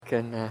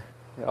back, and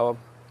y'all,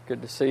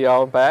 good to see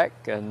y'all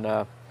back. And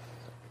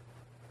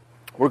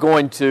we're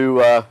going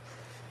to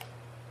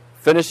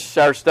finish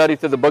our study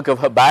through the book of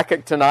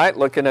Habakkuk tonight,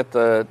 looking at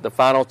the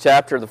final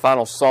chapter, the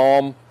final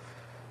psalm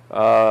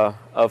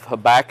of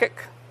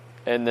Habakkuk.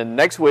 And then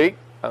next week,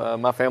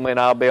 my family and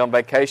I will be on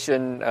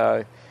vacation.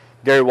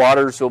 Gary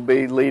Waters will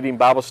be leading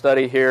Bible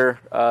study here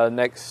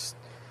next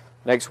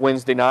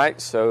Wednesday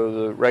night, so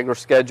the regular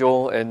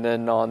schedule. And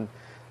then on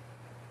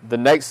the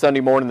next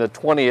Sunday morning, the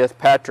 20th,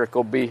 Patrick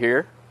will be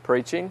here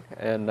preaching.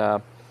 And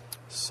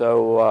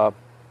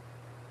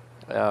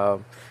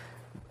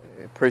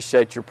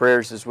appreciate your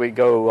prayers as we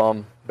go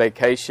on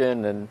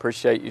vacation, and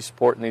appreciate you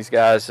supporting these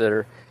guys that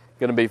are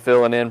going to be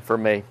filling in for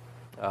me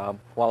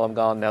while I'm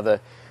gone. Now,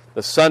 the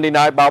Sunday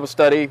night Bible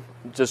study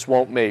just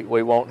won't meet.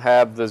 We won't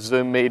have the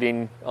Zoom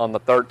meeting on the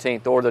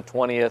 13th or the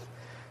 20th.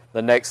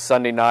 The next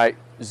Sunday night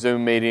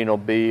Zoom meeting will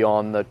be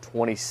on the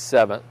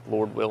 27th,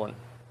 Lord willing.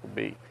 We'll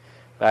be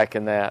back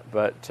in that.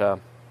 But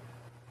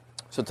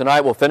so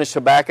tonight we'll finish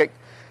Habakkuk,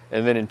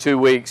 and then in 2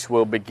 weeks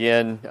we'll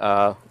begin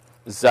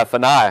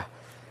Zephaniah,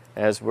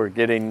 as we're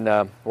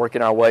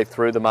working our way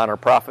through the minor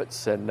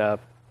prophets and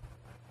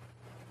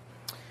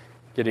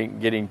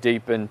getting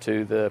deep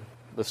into the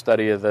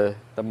study of the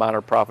minor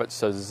prophets.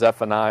 So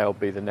Zephaniah will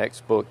be the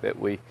next book that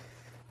we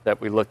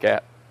look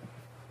at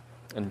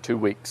in 2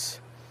 weeks.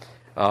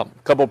 A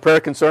couple of prayer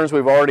concerns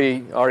we've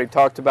already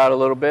talked about a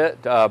little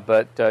bit,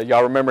 but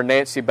y'all remember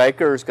Nancy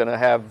Baker is going to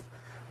have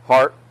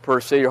heart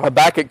procedure.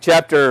 Habakkuk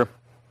chapter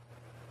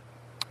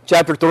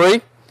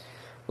 3.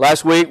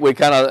 Last week we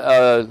kind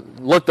of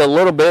looked a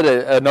little bit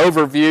at an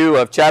overview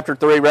of chapter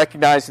 3,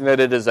 recognizing that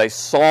it is a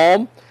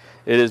psalm,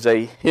 it is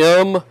a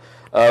hymn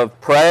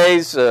of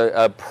praise,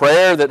 a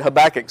prayer that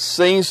Habakkuk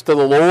sings to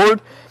the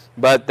Lord,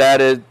 but that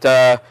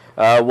it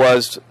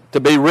was to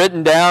be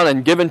written down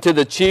and given to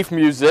the chief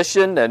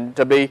musician and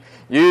to be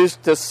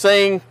used to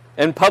sing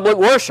in public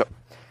worship,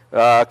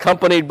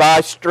 accompanied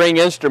by string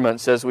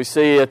instruments. As we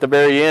see at the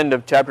very end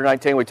of chapter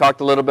 19, we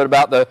talked a little bit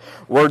about the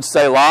word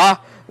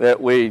Selah,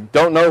 that we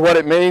don't know what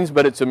it means,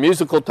 but it's a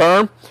musical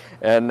term,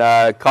 and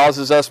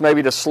causes us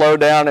maybe to slow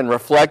down and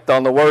reflect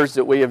on the words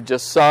that we have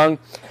just sung.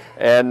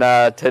 And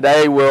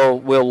today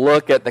we'll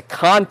look at the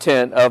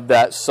content of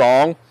that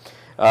song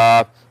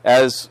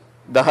as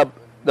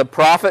the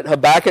prophet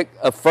Habakkuk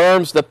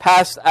affirms the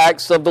past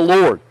acts of the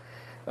Lord.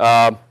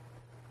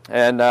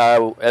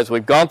 As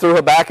we've gone through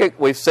Habakkuk,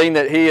 we've seen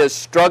that he is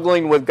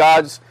struggling with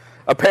God's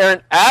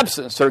apparent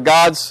absence, or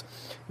God's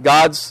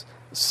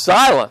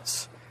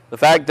silence. The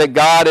fact that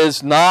God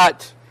is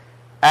not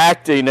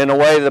acting in a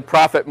way the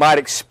prophet might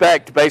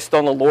expect based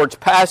on the Lord's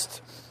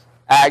past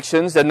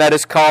actions, and that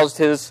has caused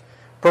his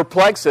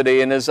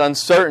perplexity and his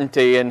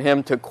uncertainty, and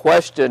him to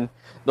question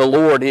the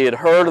Lord. He had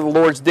heard of the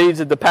Lord's deeds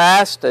of the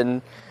past,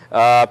 and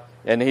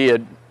he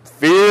had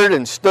feared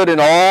and stood in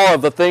awe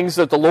of the things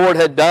that the Lord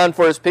had done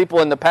for his people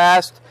in the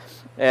past.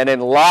 And in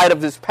light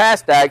of his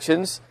past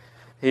actions,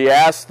 he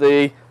asked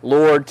the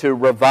Lord to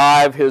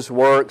revive his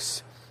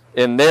works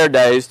in their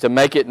days, to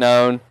make it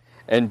known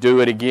and do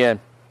it again.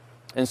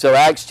 And so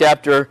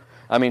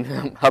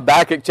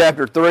Habakkuk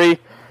chapter 3,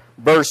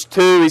 verse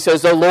 2, he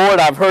says, "O Lord,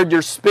 I've heard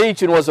your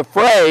speech and was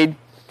afraid.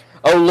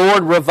 O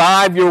Lord,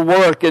 revive your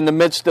work in the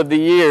midst of the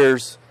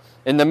years.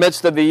 In the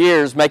midst of the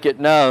years, make it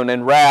known.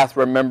 In wrath,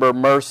 remember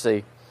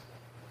mercy."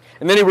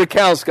 And then he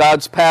recounts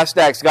God's past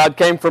acts. God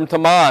came from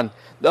Teman,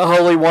 the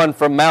Holy One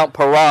from Mount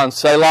Paran,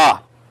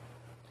 Selah.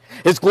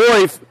 His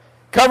glory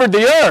covered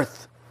the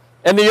earth,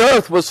 and the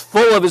earth was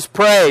full of his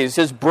praise.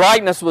 His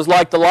brightness was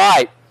like the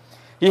light.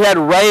 He had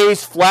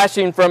rays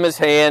flashing from his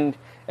hand,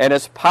 and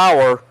his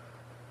power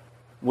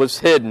was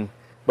hidden.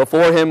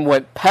 Before him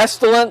went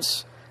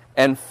pestilence,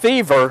 and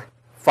fever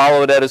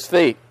followed at his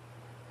feet.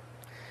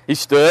 He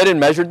stood and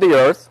measured the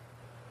earth.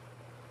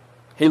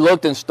 He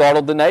looked and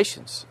startled the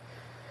nations.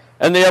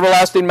 And the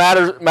everlasting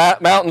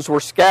mountains were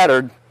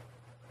scattered.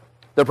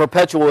 The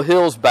perpetual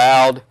hills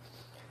bowed.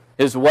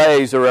 His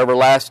ways are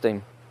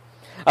everlasting.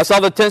 I saw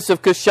the tents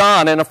of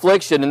Cushan in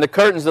affliction, and the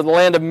curtains of the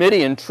land of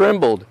Midian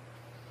trembled.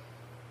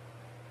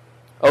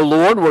 O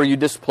Lord, were you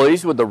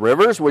displeased with the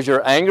rivers? Was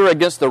your anger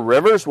against the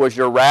rivers? Was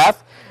your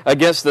wrath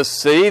against the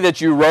sea,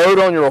 that you rode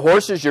on your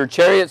horses, your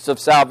chariots of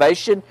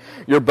salvation?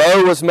 Your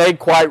bow was made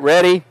quite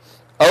ready.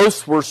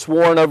 Oaths were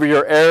sworn over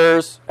your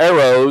arrows.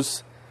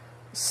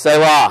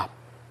 Selah.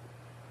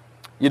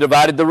 You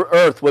divided the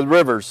earth with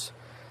rivers.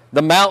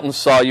 The mountains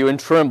saw you and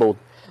trembled.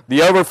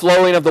 The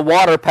overflowing of the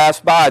water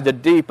passed by. The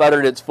deep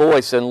uttered its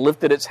voice and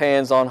lifted its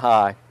hands on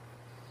high.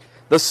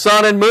 The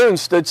sun and moon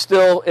stood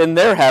still in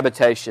their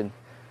habitation.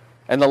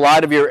 And the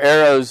light of your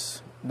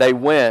arrows they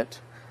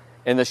went,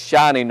 in the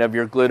shining of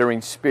your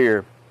glittering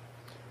spear.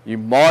 You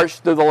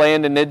marched through the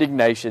land in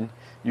indignation.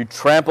 You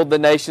trampled the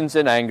nations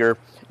in anger.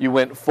 You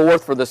went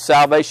forth for the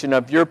salvation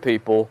of your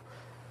people,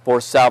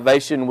 for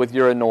salvation with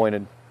your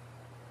anointed.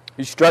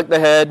 You struck the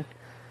head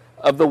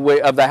of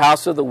the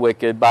house of the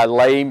wicked by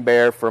laying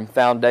bare from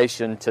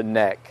foundation to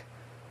neck.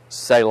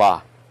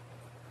 Selah.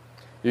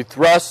 You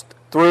thrust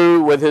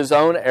through with his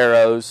own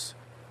arrows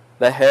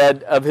the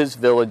head of his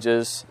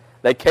villages.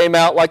 They came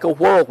out like a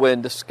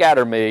whirlwind to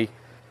scatter me.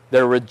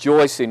 Their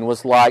rejoicing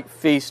was like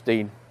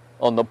feasting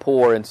on the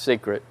poor in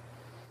secret.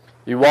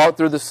 You walked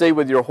through the sea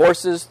with your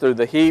horses, through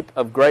the heap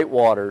of great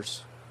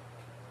waters.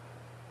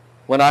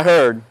 When I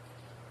heard,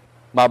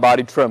 my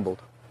body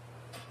trembled.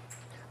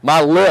 My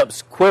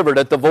lips quivered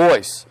at the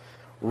voice.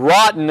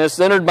 Rottenness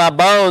entered my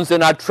bones,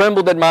 and I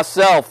trembled in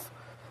myself,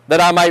 that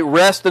I might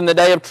rest in the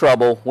day of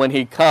trouble. When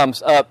he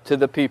comes up to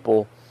the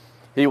people,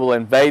 he will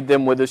invade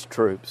them with his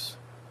troops.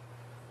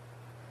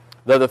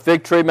 Though the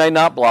fig tree may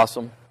not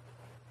blossom,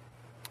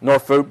 nor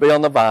fruit be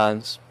on the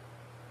vines,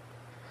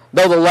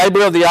 though the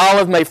labor of the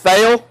olive may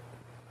fail,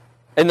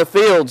 and the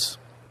fields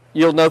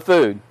yield no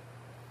food,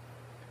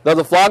 though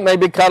the flock may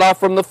be cut off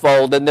from the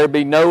fold, and there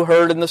be no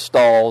herd in the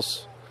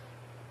stalls,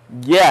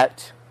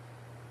 yet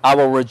I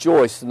will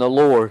rejoice in the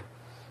Lord.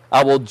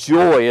 I will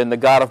joy in the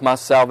God of my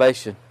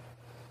salvation.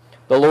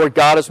 The Lord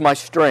God is my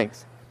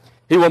strength.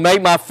 He will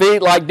make my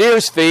feet like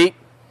deer's feet,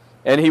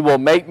 and he will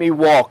make me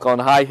walk on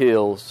high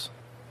hills.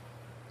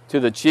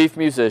 To the chief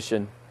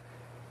musician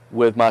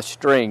with my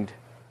stringed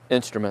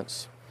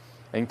instruments.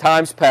 In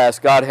times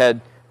past, God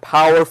had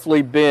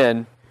powerfully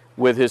been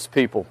with his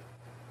people.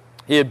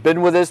 He had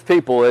been with his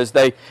people as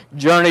they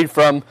journeyed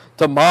from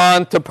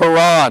Teman to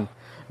Paran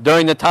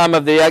during the time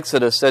of the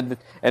Exodus and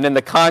in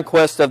the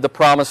conquest of the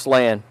Promised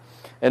Land.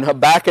 And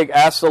Habakkuk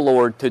asked the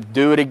Lord to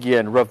do it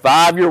again.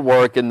 Revive your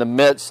work in the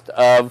midst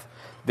of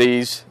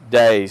these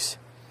days.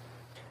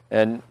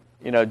 And,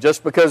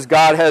 just because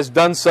God has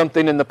done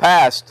something in the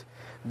past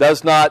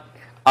does not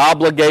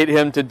obligate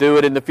him to do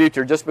it in the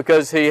future. Just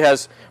because he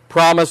has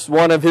promised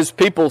one of his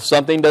people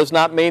something does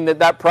not mean that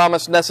that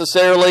promise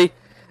necessarily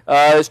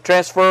is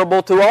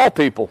transferable to all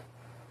people.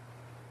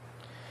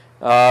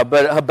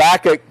 But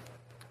Habakkuk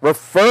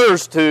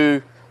refers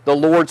to the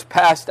Lord's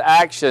past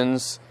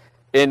actions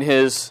in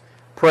his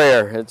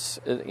prayer. It's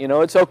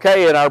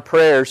okay in our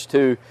prayers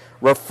to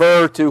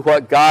refer to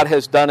what God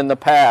has done in the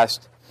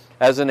past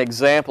as an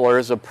example or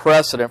as a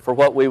precedent for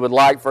what we would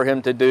like for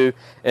him to do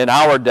in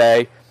our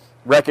day,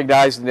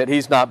 recognizing that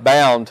he's not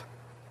bound.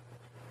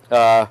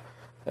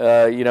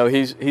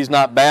 He's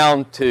not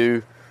bound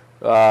to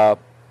or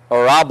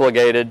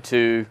obligated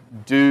to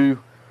do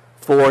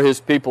for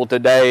his people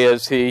today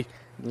as he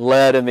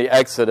led in the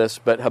Exodus,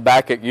 but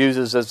Habakkuk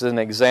uses as an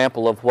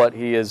example of what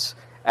he is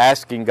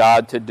asking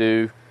God to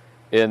do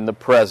in the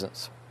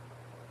presence.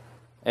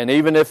 And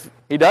even if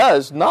he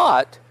does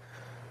not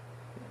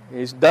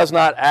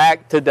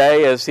act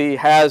today as he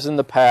has in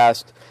the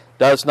past,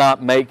 does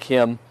not make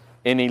him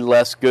any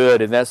less good.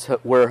 And that's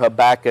where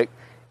Habakkuk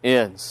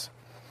ends.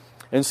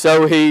 And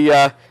so he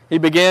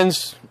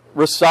begins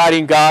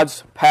reciting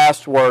God's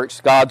past works,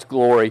 God's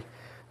glory.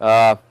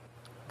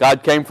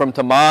 God came from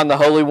Teman, the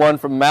Holy One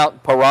from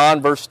Mount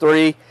Paran, verse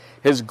 3.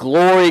 His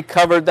glory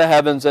covered the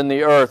heavens, and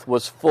the earth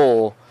was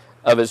full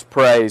of his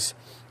praise.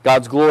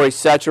 God's glory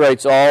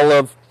saturates all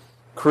of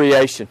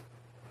creation.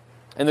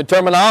 And the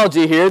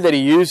terminology here that he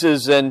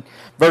uses in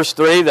verse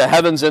 3, the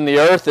heavens and the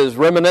earth, is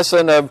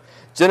reminiscent of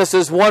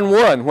Genesis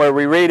 1:1, where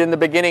we read, in the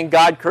beginning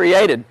God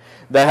created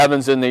the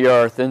heavens and the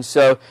earth. And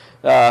so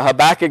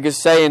Habakkuk is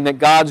saying that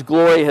God's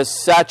glory has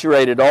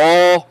saturated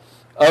all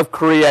of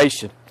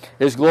creation.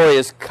 His glory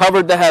has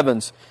covered the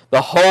heavens.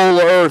 The whole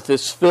earth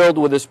is filled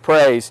with his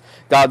praise.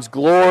 God's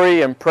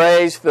glory and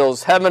praise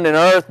fills heaven and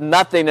earth.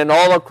 Nothing in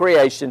all of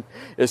creation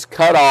is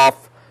cut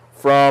off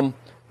from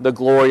the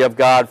glory of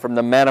God, from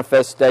the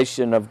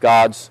manifestation of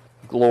God's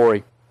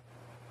glory.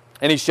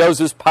 And he shows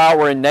his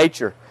power in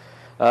nature.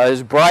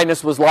 His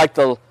brightness was like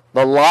the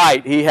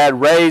light. He had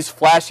rays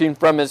flashing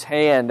from his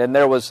hand, and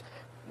there his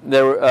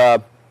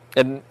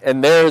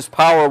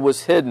power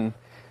was hidden.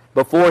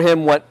 Before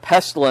him went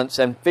pestilence,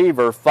 and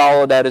fever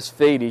followed at his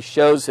feet. He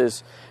shows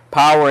his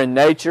power in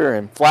nature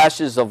and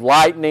flashes of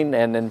lightning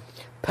and in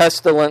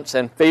pestilence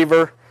and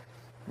fever.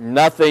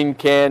 Nothing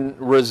can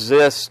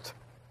resist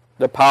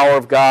the power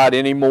of God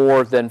any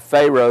more than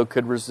Pharaoh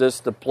could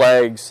resist the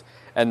plagues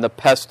and the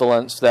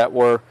pestilence that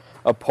were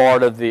a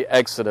part of the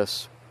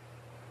Exodus.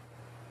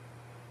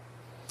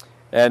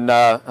 And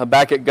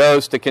Habakkuk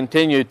goes to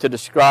continue to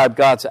describe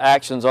God's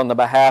actions on the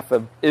behalf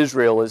of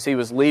Israel as he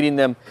was leading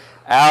them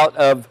out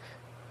of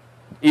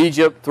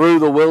Egypt through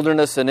the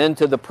wilderness and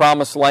into the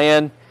promised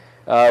land.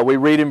 We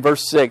read in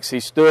verse 6, he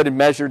stood and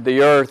measured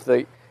the earth.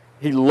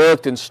 He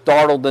looked and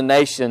startled the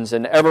nations,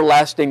 and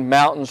everlasting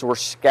mountains were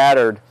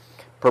scattered.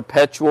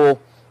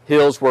 Perpetual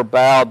hills were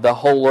bowed. The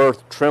whole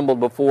earth trembled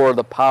before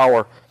the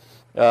power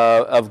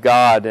of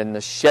God, and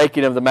the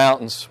shaking of the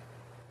mountains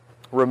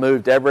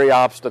removed every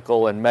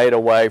obstacle and made a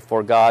way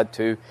for God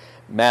to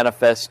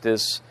manifest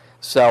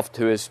Himself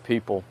to His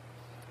people.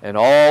 And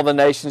all the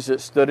nations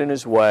that stood in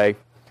His way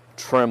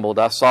trembled.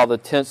 I saw the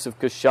tents of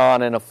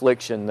Cushan in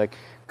affliction. The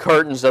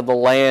curtains of the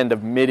land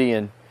of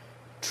Midian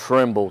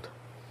trembled.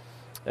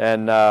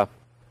 And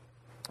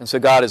so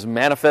God has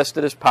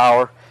manifested His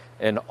power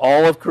in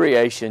all of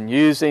creation,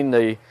 using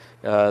the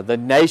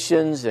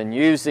nations and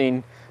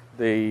using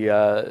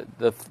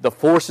the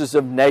forces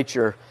of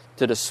nature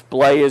to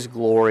display His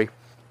glory.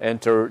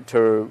 and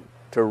to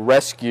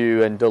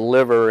rescue and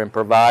deliver and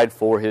provide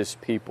for His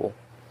people.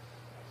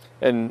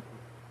 And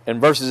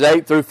verses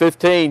 8 through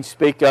 15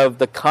 speak of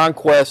the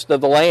conquest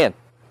of the land.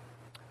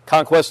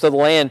 Conquest of the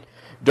land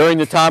during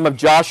the time of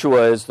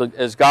Joshua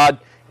as God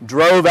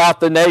drove out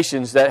the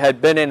nations that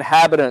had been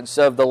inhabitants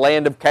of the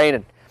land of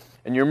Canaan.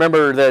 And you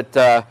remember that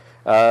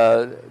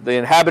the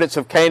inhabitants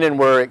of Canaan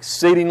were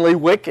exceedingly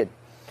wicked.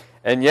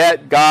 And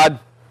yet God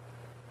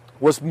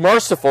was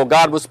merciful.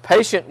 God was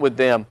patient with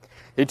them.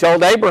 He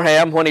told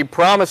Abraham when He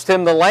promised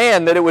him the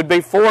land that it would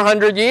be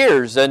 400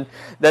 years and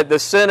that the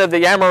sin of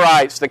the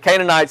Amorites, the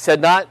Canaanites,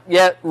 had not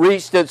yet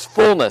reached its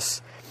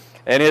fullness.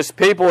 And His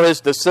people,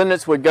 His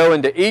descendants, would go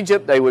into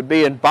Egypt. They would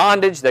be in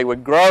bondage. They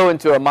would grow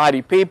into a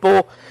mighty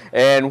people.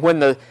 And when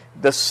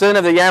the sin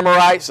of the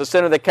Amorites, the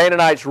sin of the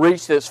Canaanites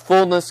reached its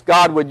fullness,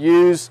 God would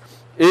use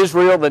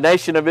Israel, the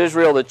nation of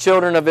Israel, the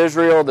children of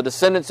Israel, the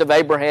descendants of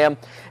Abraham,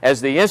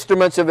 as the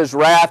instruments of His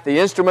wrath, the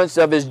instruments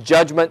of His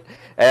judgment,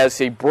 as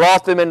He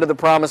brought them into the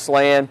promised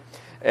land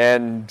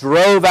and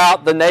drove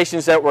out the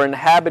nations that were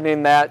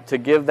inhabiting that to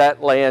give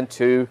that land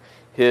to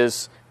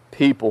His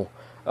people.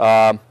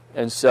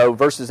 And so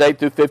verses 8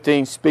 through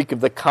 15 speak of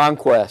the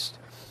conquest.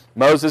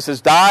 Moses has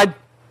died.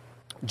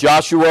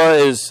 Joshua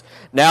is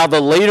now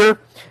the leader.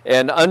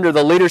 And under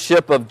the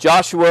leadership of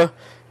Joshua,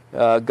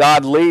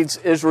 God leads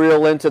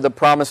Israel into the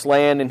promised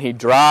land, and He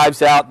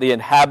drives out the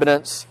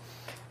inhabitants.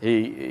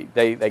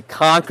 They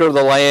conquer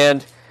the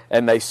land,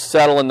 and they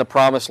settle in the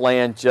promised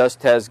land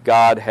just as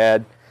God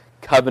had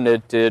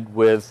covenanted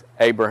with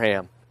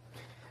Abraham.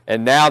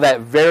 And now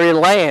that very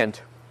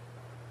land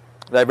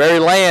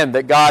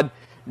that God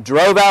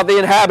drove out the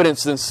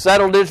inhabitants and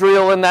settled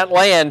Israel in that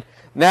land,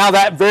 now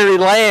that very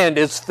land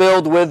is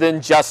filled with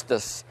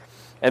injustice.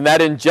 And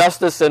that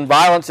injustice and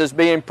violence is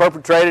being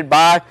perpetrated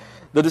by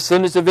the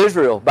descendants of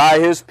Israel, by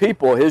His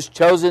people, His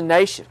chosen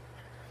nation.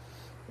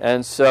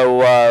 And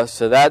so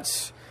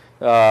that's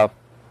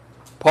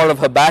part of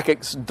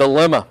Habakkuk's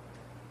dilemma.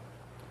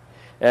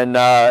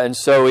 And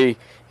so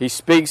he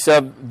speaks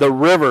of the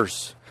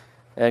rivers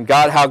and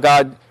how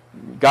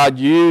God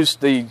used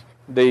the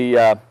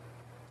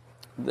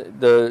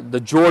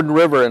Jordan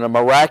River in a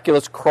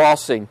miraculous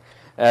crossing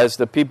as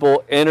the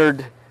people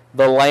entered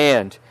the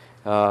land.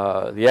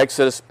 The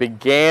Exodus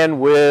began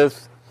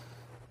with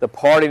the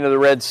parting of the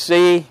Red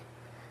Sea,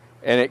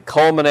 and it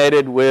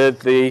culminated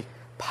with the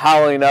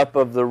piling up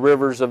of the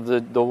rivers of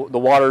the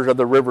waters of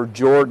the River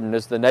Jordan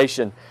as the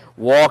nation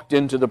walked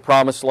into the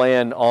promised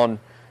land on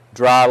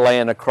dry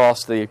land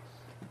across the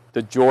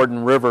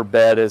Jordan River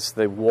bed as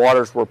the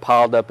waters were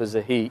piled up as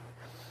a heap.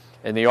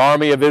 And the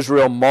army of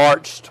Israel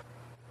marched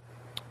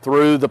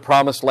through the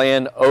promised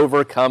land,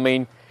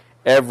 overcoming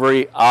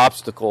every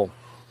obstacle.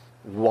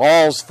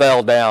 Walls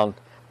fell down.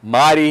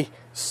 Mighty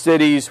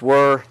cities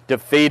were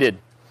defeated.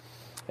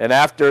 And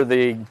after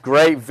the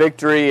great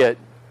victory at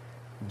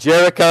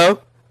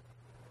Jericho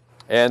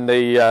and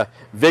the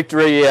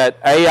victory at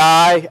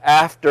Ai,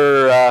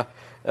 after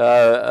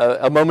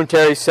a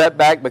momentary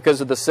setback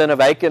because of the sin of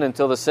Achan,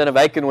 until the sin of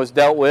Achan was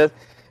dealt with,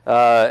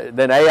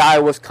 then Ai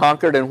was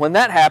conquered. And when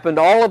that happened,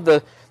 all of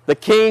the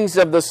kings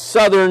of the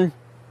southern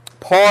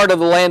part of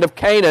the land of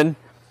Canaan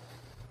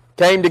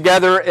came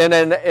together in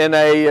an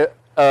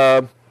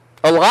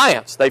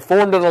alliance. They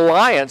formed an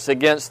alliance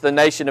against the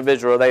nation of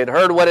Israel. They had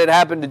heard what had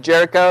happened to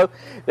Jericho.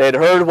 They had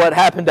heard what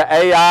happened to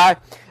Ai.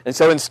 And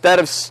so instead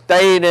of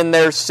staying in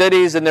their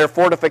cities and their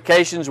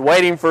fortifications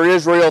waiting for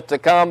Israel to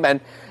come and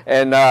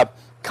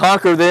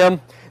conquer them,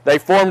 they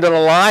formed an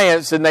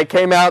alliance, and they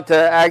came out to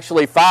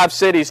actually 5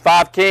 cities,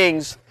 5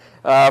 kings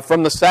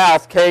from the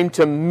south came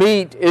to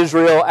meet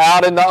Israel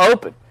out in the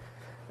open.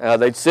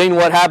 They'd seen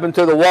what happened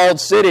to the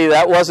walled city.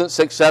 That wasn't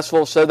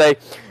successful, so they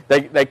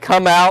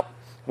come out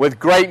with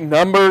great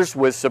numbers,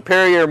 with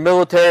superior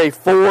military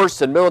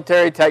force and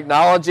military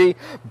technology,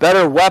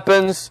 better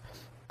weapons,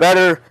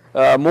 better,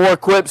 more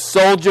equipped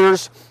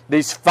soldiers.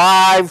 These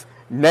 5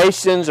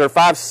 nations or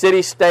 5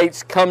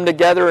 city-states come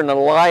together in an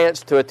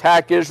alliance to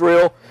attack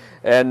Israel,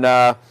 and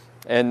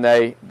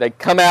they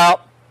come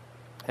out,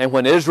 and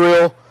when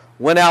Israel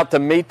went out to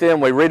meet them,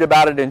 we read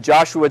about it in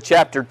Joshua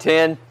chapter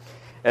 10,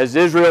 as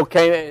Israel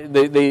came,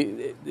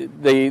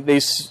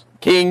 these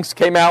kings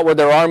came out with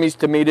their armies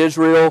to meet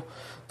Israel.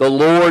 The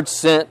Lord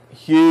sent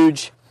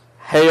huge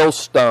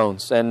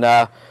hailstones, and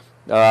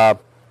you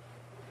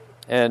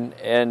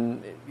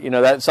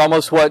know, that's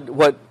almost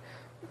what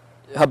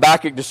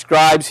Habakkuk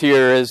describes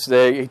here. Is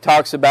he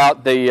talks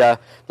about the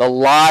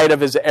light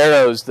of his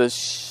arrows, the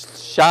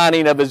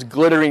shining of his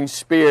glittering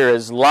spear,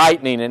 as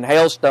lightning and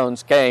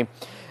hailstones came,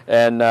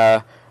 and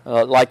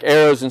like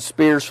arrows and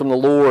spears from the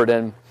Lord.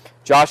 And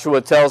Joshua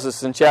tells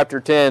us in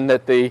chapter 10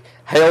 that the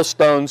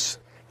hailstones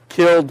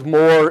killed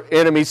more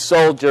enemy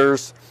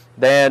soldiers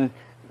than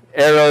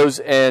arrows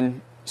and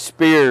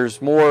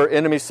spears. More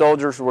enemy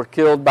soldiers were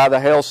killed by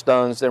the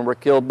hailstones than were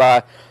killed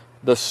by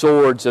the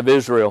swords of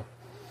Israel.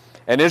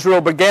 And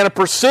Israel began a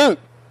pursuit.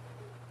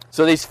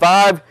 So these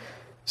 5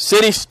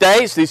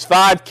 city-states, these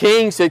 5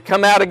 kings had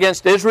come out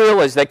against Israel.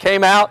 As they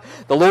came out,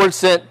 the Lord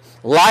sent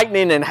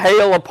lightning and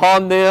hail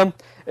upon them,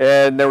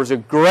 and there was a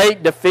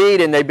great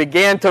defeat, and they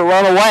began to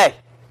run away.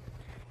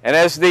 And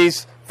as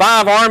these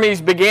 5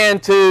 armies began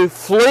to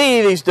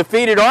flee, these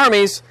defeated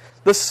armies,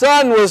 the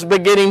sun was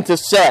beginning to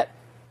set.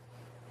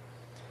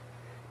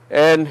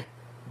 And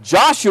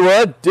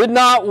Joshua did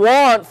not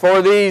want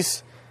for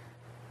these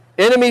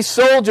enemy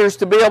soldiers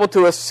to be able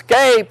to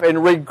escape and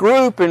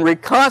regroup and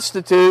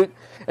reconstitute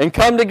and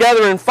come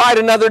together and fight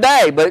another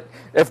day. But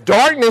if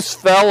darkness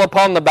fell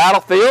upon the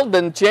battlefield,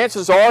 then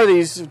chances are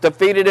these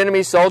defeated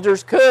enemy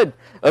soldiers could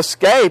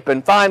escape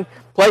and find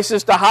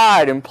places to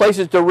hide and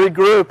places to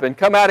regroup and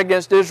come out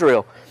against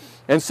Israel.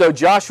 And so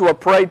Joshua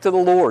prayed to the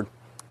Lord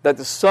that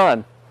the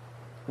sun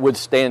would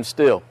stand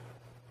still,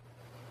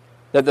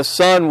 that the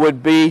sun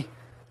would be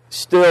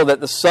still, that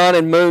the sun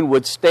and moon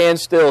would stand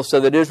still so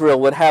that Israel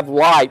would have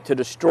light to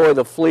destroy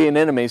the fleeing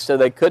enemies so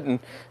they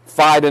couldn't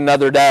fight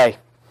another day.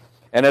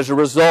 And as a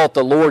result,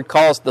 the Lord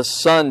caused the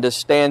sun to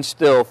stand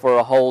still for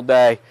a whole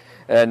day.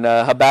 And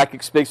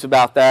Habakkuk speaks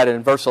about that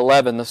in verse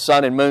 11. The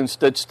sun and moon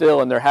stood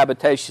still in their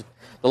habitation.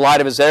 The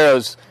light of his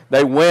arrows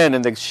they win,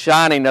 and the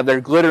shining of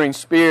their glittering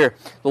spear.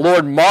 The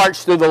Lord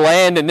marched through the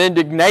land in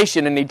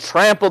indignation, and he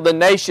trampled the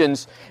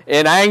nations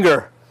in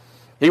anger.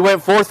 He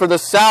went forth for the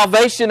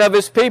salvation of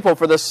his people,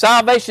 for the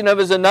salvation of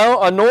his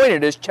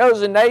anointed, his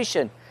chosen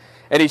nation.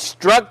 And he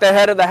struck the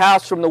head of the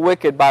house from the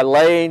wicked by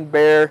laying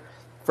bare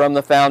from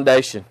the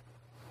foundation.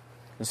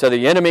 And so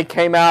the enemy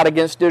came out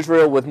against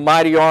Israel with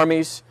mighty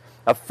armies,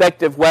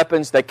 effective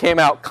weapons. They came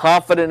out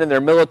confident in their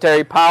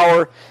military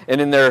power and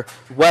in their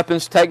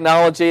weapons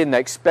technology, and they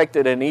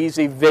expected an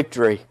easy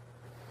victory.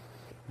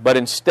 But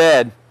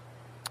instead,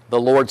 the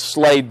Lord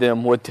slayed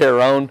them with their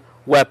own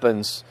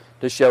weapons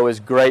to show his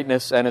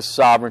greatness and his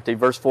sovereignty.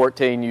 Verse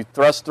 14, you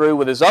thrust through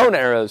with his own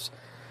arrows.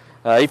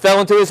 He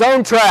fell into his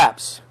own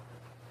traps.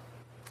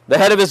 The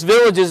head of his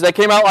villages, they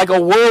came out like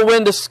a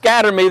whirlwind to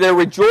scatter me. Their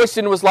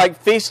rejoicing was like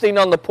feasting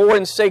on the poor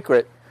in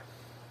secret.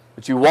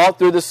 But you walked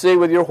through the sea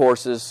with your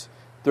horses,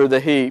 through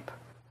the heap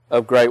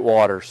of great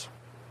waters.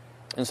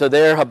 And so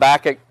there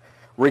Habakkuk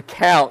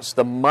recounts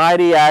the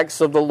mighty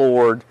acts of the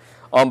Lord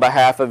on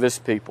behalf of his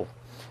people,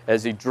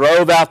 as he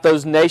drove out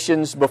those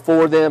nations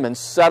before them and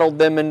settled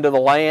them into the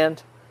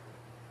land.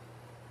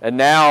 And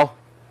now,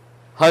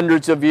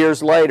 hundreds of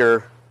years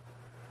later,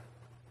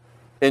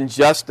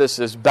 injustice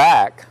is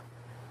back.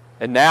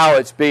 And now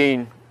it's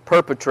being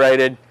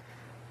perpetrated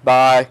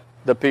by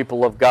the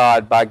people of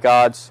God, by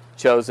God's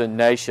chosen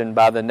nation,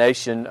 by the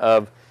nation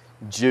of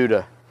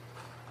Judah.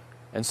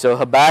 And so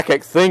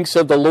Habakkuk thinks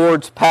of the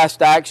Lord's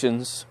past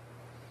actions,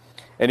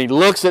 and he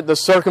looks at the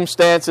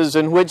circumstances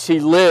in which he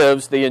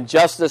lives, the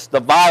injustice,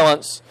 the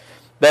violence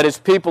that his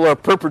people are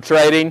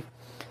perpetrating,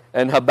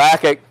 and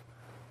Habakkuk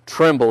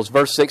trembles.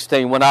 Verse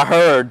 16, when I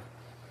heard,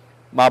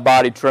 my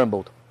body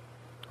trembled.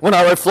 When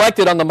I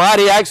reflected on the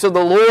mighty acts of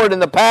the Lord in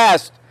the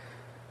past,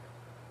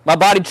 my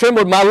body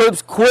trembled, my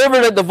lips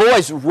quivered at the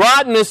voice.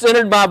 Rottenness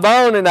entered my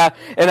bone, and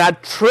I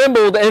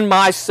trembled in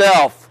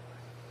myself.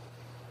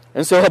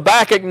 And so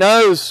Habakkuk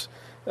knows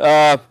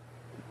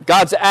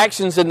God's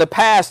actions in the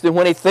past, and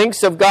when he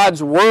thinks of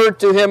God's word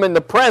to him in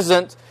the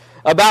present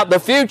about the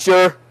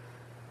future,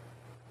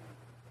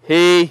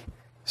 he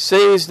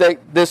sees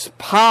that this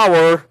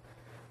power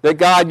that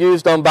God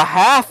used on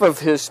behalf of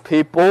his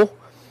people,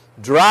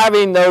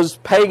 driving those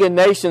pagan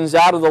nations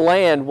out of the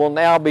land, will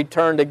now be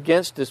turned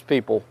against his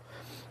people.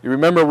 You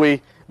remember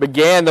we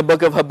began the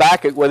book of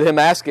Habakkuk with him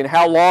asking,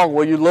 how long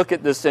will you look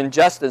at this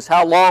injustice?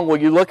 How long will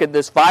you look at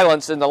this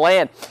violence in the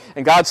land?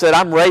 And God said,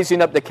 I'm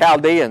raising up the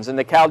Chaldeans, and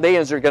the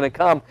Chaldeans are going to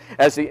come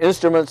as the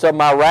instruments of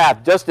my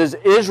wrath. Just as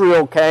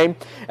Israel came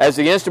as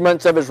the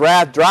instruments of his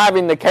wrath,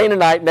 driving the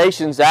Canaanite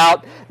nations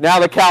out, now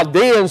the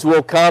Chaldeans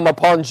will come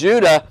upon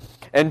Judah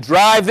and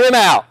drive them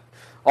out.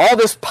 All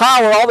this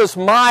power, all this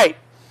might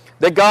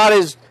that God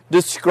has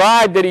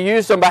described that he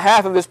used on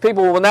behalf of his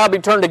people will now be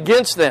turned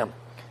against them,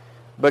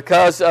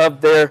 because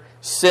of their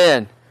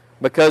sin,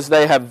 because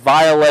they have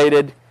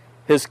violated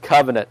his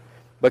covenant,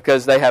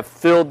 because they have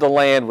filled the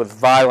land with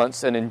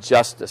violence and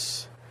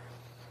injustice.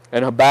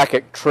 And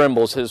Habakkuk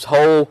trembles. His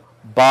whole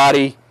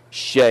body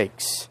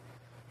shakes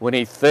when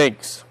he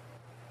thinks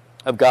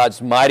of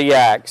God's mighty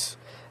acts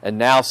and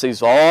now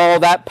sees all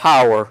that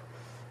power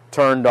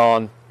turned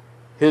on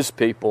his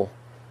people,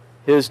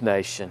 his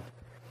nation,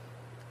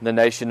 the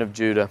nation of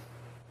Judah.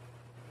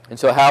 And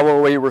so how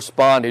will we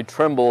respond? He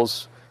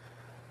trembles.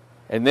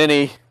 And then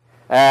he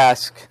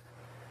asks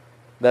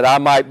that I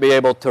might be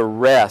able to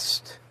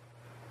rest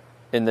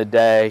in the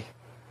day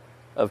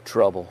of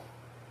trouble.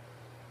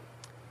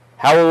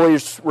 How will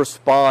he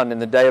respond in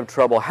the day of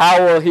trouble?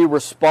 How will he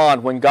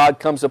respond when God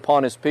comes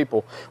upon his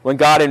people, when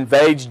God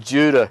invades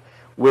Judah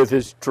with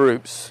his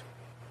troops?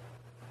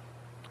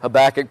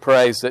 Habakkuk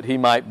prays that he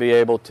might be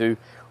able to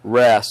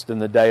rest in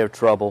the day of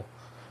trouble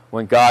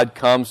when God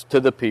comes to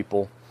the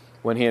people,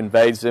 when he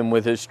invades them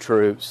with his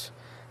troops.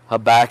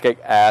 Habakkuk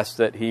asks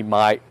that he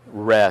might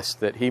rest,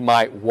 that he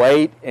might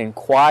wait in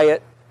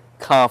quiet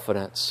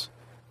confidence.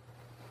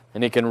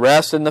 And he can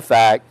rest in the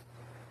fact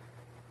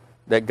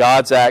that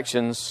God's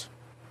actions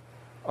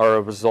are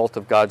a result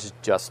of God's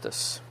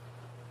justice.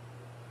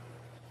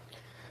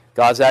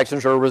 God's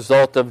actions are a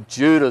result of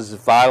Judah's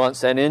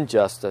violence and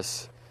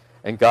injustice,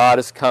 and God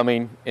is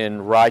coming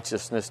in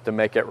righteousness to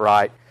make it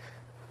right.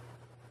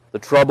 The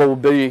trouble will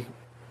be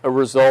a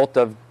result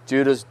of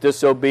Judah's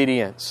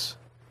disobedience,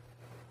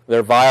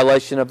 their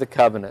violation of the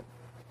covenant.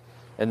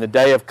 And the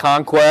day of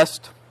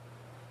conquest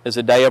is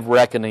a day of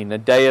reckoning, a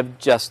day of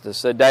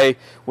justice, a day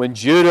when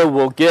Judah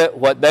will get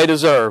what they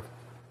deserve.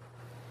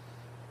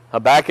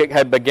 Habakkuk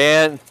had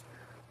began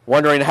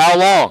wondering, how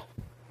long?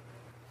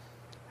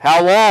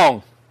 How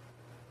long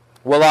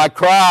will I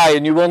cry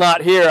and you will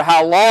not hear?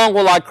 How long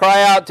will I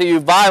cry out to you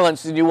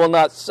violence and you will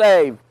not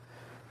save?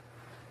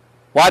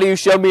 Why do you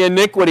show me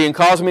iniquity and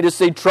cause me to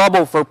see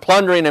trouble? For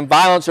plundering and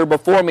violence are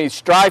before me.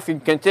 Strife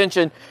and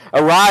contention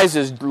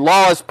arises.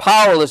 Law is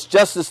powerless.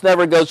 Justice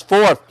never goes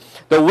forth.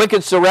 The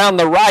wicked surround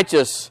the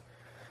righteous,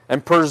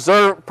 and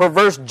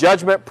perverse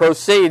judgment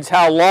proceeds.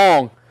 How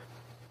long?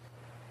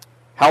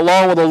 How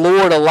long will the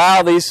Lord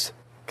allow these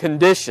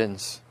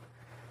conditions?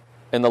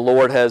 And the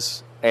Lord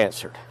has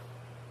answered.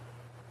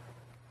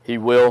 He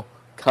will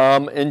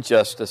come in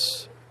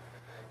justice.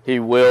 He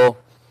will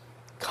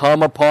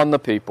come upon the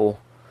people.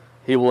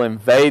 He will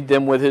invade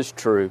them with His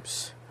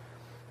troops.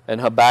 And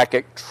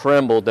Habakkuk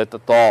trembled at the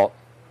thought.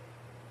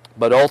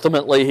 But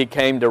ultimately he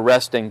came to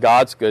rest in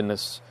God's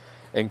goodness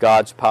and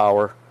God's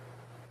power,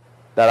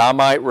 that I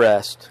might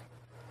rest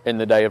in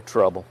the day of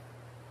trouble.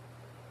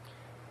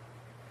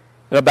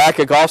 And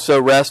Habakkuk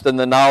also rests in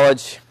the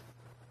knowledge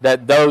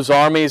that those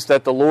armies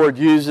that the Lord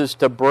uses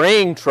to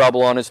bring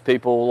trouble on His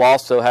people will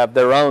also have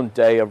their own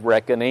day of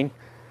reckoning.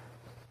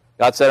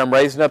 God said, I'm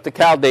raising up the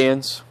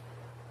Chaldeans.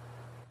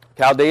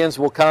 Chaldeans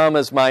will come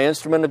as my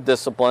instrument of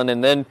discipline.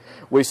 And then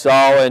we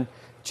saw in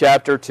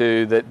chapter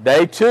 2 that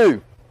they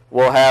too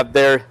will have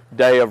their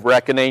day of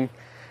reckoning.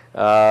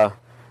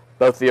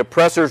 Both the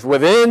oppressors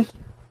within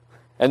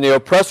and the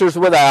oppressors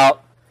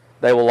without,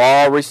 they will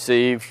all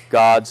receive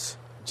God's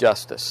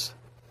justice.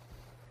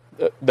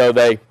 Though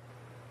they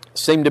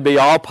seem to be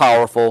all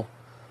powerful,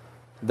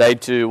 they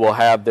too will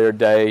have their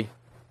day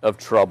of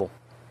trouble.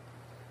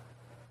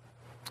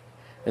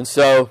 And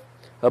so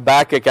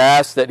Habakkuk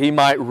asked that he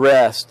might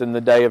rest in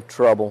the day of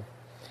trouble.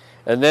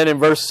 And then in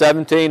verse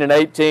 17 and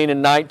 18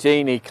 and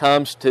 19, he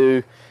comes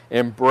to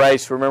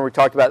embrace. Remember, we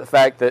talked about the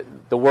fact that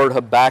the word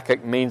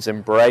Habakkuk means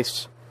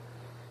embrace.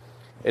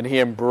 And he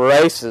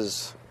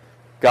embraces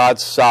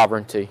God's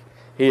sovereignty.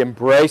 He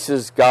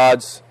embraces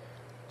God's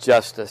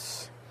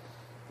justice.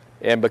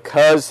 And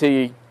because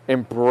he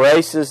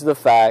embraces the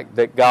fact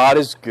that God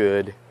is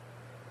good,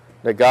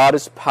 that God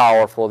is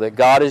powerful, that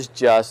God is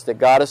just, that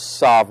God is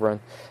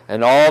sovereign,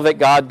 and all that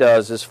God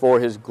does is for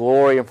His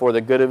glory and for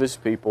the good of His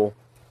people,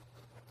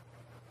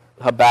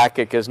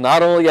 Habakkuk is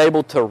not only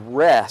able to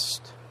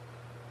rest,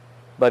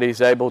 but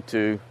he's able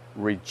to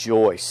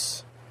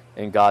rejoice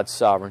in God's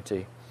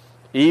sovereignty,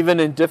 even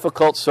in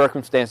difficult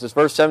circumstances.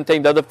 Verse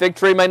 17, though the fig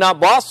tree may not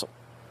blossom,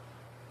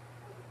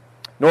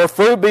 nor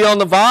fruit be on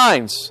the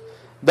vines,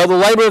 though the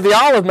labor of the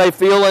olive may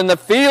fail, and the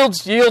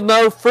fields yield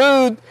no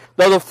food,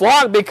 though the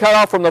flock be cut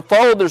off from the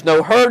fold, there's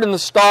no herd in the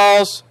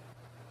stalls,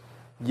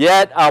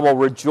 yet I will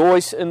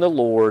rejoice in the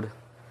Lord.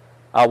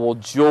 I will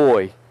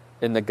joy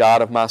in the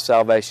God of my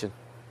salvation.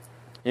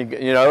 You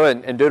know,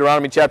 in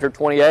Deuteronomy chapter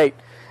 28,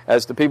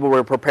 as the people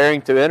were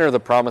preparing to enter the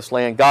promised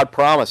land, God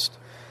promised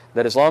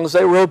that as long as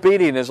they were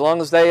obedient, as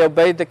long as they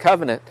obeyed the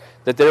covenant,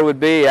 that there would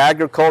be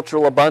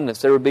agricultural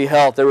abundance, there would be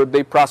health, there would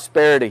be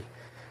prosperity,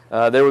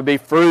 there would be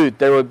fruit,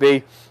 there would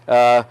be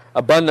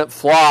abundant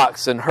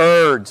flocks and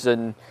herds,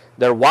 and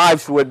their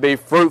wives would be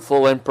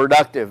fruitful and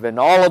productive. And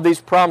all of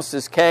these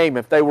promises came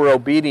if they were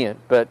obedient.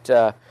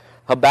 But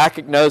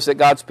Habakkuk knows that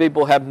God's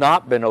people have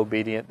not been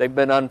obedient. They've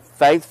been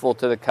unfaithful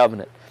to the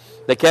covenant.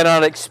 They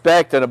cannot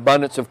expect an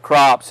abundance of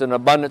crops, an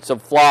abundance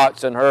of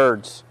flocks and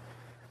herds.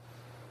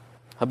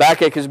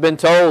 Habakkuk has been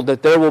told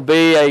that there will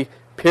be a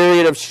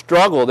period of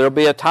struggle. There will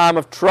be a time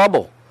of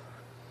trouble.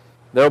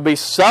 There will be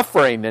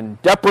suffering and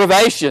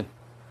deprivation.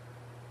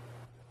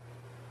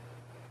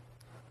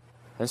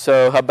 And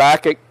so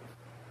Habakkuk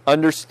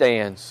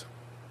understands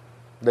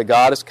that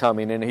God is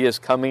coming, and He is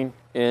coming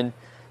in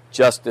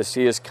justice.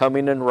 He is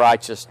coming in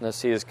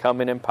righteousness. He is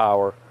coming in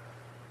power.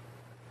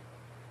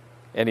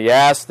 And he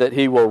asks that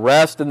he will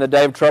rest in the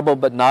day of trouble,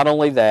 but not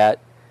only that,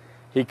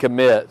 he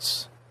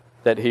commits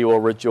that he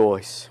will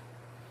rejoice.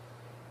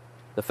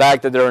 The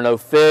fact that there are no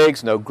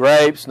figs, no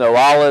grapes, no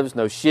olives,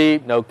 no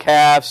sheep, no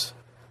calves,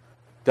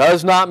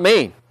 does not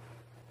mean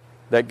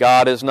that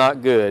God is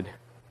not good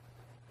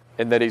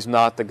and that He's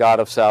not the God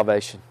of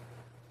salvation.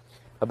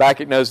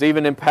 Habakkuk knows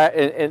even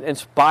in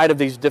spite of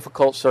these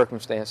difficult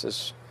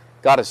circumstances,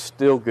 God is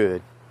still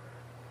good.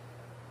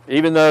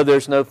 Even though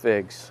there's no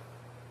figs,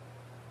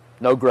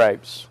 no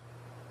grapes,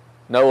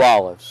 no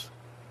olives,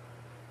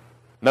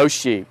 no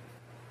sheep,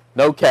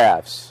 no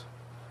calves.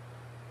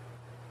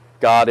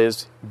 God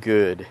is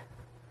good.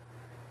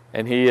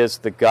 And He is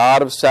the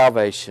God of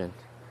salvation.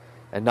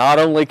 And not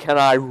only can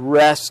I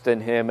rest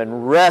in Him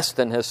and rest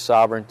in His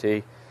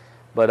sovereignty,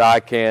 but I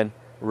can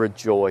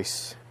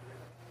rejoice.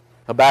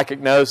 Habakkuk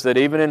knows that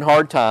even in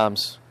hard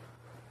times,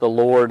 the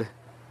Lord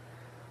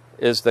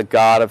is the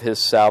God of his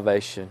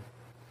salvation.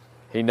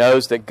 He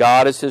knows that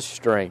God is his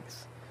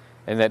strength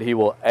and that he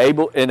will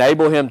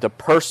enable him to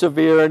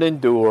persevere and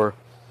endure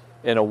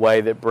in a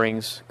way that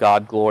brings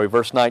God glory.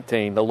 Verse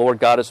 19, the Lord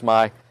God is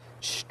my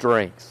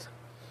strength.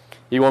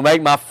 He will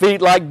make my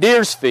feet like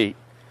deer's feet,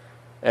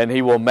 and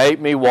he will make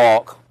me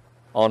walk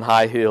on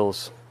high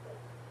hills.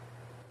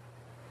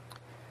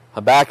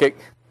 Habakkuk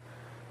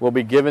will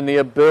be given the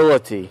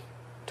ability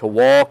to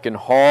walk in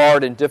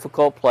hard and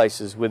difficult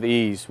places with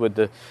ease, with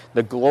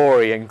the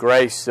glory and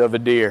grace of a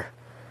deer.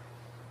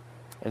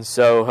 And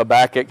so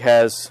Habakkuk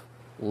has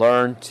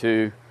learned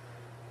to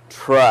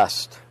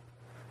trust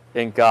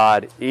in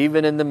God,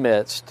 even in the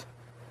midst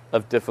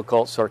of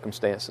difficult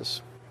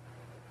circumstances.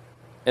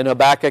 And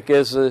Habakkuk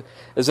is an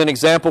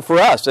example for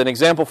us, an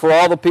example for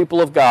all the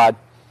people of God.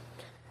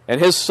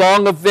 And his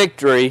song of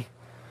victory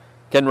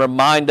can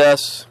remind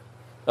us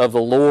of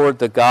the Lord,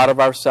 the God of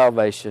our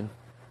salvation,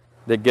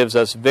 that gives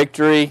us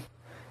victory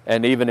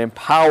and even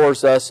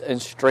empowers us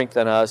and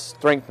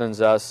strengthens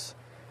us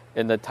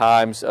in the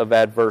times of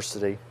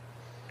adversity.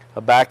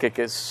 Habakkuk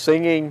is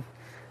singing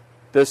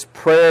this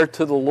prayer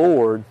to the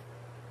Lord,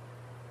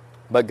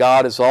 but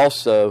God is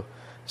also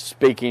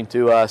speaking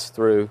to us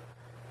through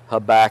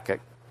Habakkuk.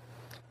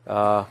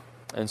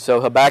 And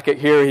so Habakkuk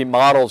here, he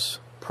models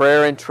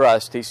prayer and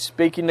trust. He's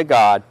speaking to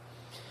God,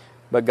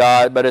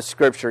 but it's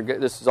Scripture.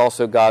 This is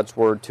also God's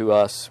Word to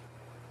us.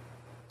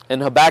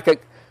 And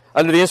Habakkuk,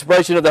 under the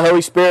inspiration of the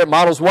Holy Spirit,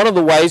 models one of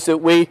the ways that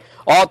we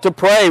ought to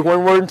pray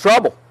when we're in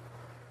trouble.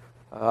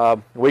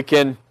 We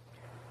can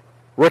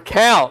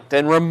recount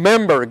and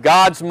remember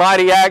God's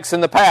mighty acts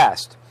in the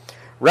past,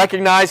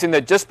 recognizing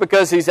that just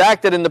because He's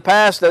acted in the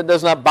past, that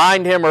does not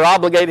bind Him or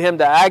obligate Him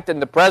to act in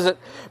the present,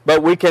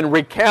 but we can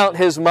recount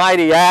His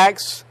mighty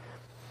acts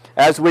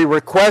as we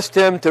request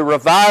Him to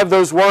revive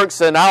those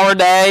works in our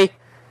day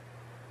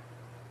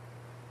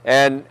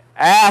and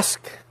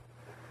ask,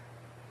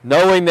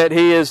 knowing that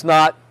He is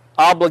not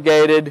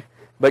obligated,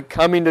 but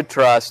coming to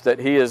trust that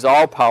He is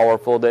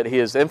all-powerful, that He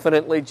is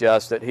infinitely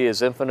just, that He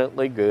is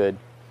infinitely good.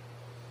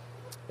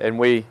 And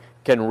we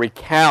can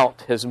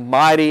recount His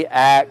mighty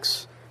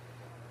acts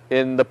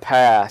in the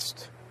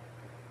past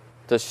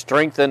to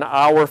strengthen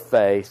our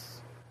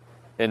faith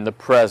in the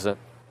present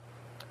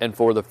and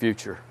for the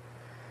future.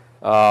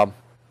 And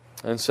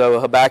so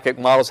Habakkuk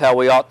models how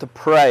we ought to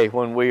pray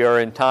when we are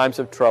in times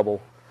of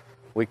trouble.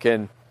 We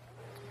can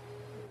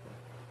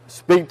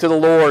speak to the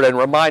Lord and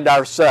remind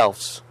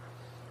ourselves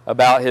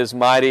about His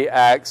mighty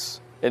acts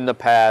in the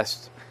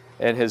past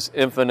and His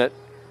infinite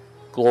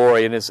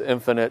glory and His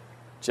infinite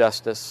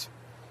justice.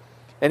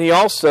 And he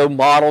also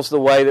models the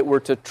way that we're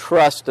to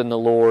trust in the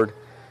Lord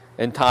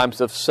in times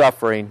of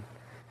suffering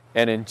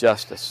and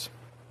injustice.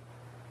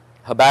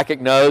 Habakkuk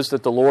knows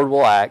that the Lord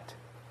will act,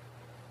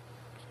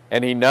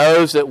 and he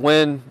knows that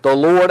when the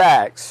Lord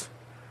acts,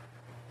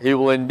 He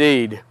will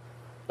indeed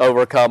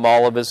overcome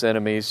all of His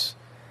enemies.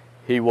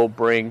 He will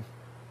bring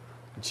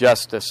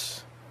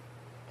justice.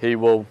 He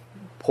will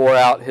pour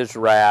out His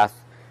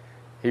wrath.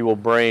 He will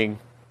bring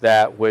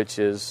that which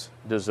is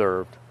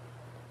deserved.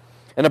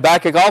 And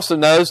Habakkuk also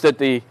knows that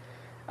the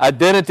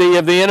identity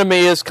of the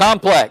enemy is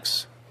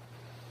complex.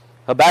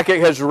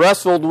 Habakkuk has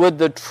wrestled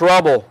with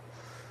trouble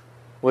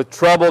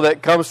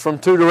that comes from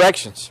two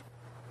directions.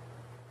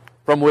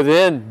 From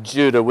within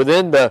Judah,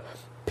 within the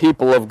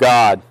people of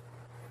God,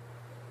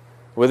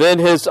 within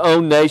his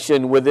own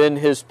nation, within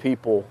his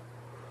people.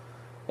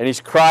 And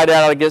he's cried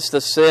out against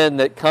the sin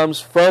that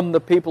comes from the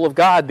people of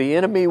God, the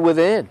enemy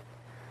within,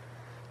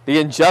 the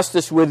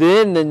injustice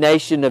within the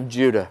nation of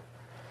Judah.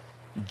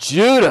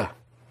 Judah,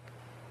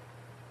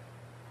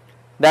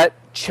 that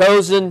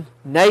chosen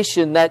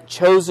nation, that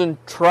chosen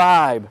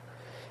tribe,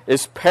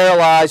 is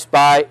paralyzed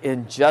by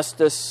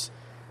injustice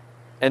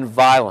and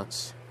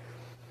violence.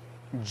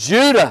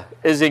 Judah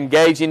is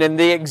engaging in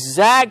the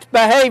exact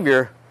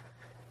behavior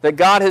that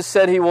God has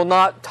said He will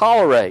not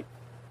tolerate,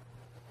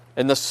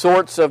 and the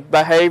sorts of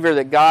behavior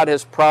that God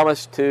has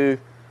promised to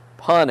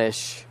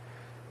punish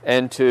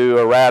and to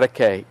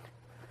eradicate.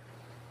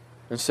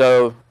 And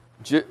so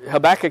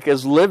Habakkuk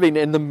is living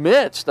in the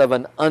midst of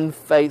an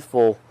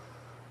unfaithful,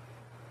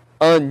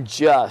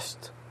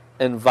 unjust,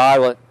 and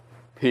violent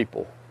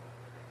people.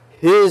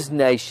 His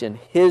nation,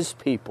 his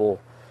people,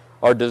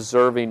 are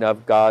deserving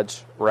of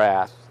God's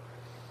wrath.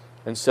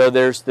 And so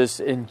there's this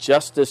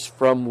injustice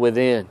from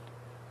within.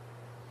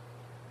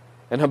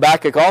 And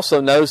Habakkuk also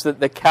knows that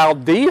the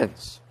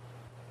Chaldeans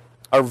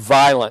are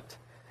violent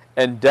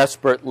and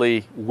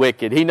desperately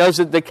wicked. He knows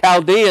that the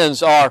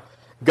Chaldeans are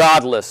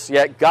godless,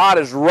 yet God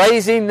is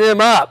raising them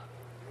up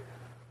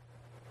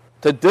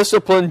to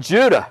discipline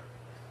Judah.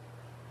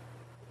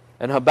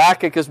 And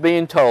Habakkuk is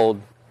being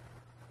told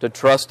to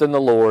trust in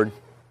the Lord,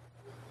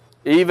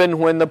 even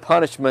when the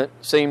punishment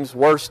seems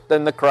worse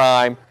than the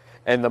crime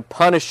and the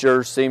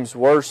punisher seems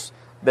worse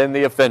than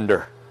the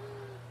offender.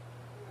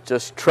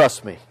 Just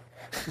trust me.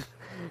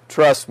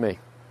 Trust me.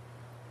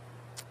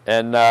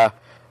 And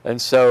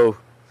so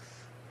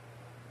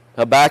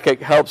Habakkuk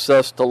helps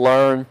us to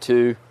learn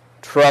to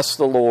trust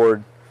the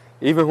Lord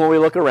even when we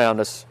look around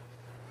us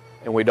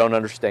and we don't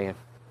understand.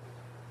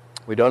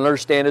 We don't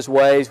understand His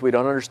ways. We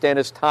don't understand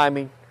His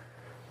timing.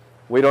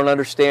 We don't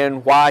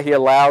understand why He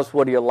allows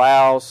what He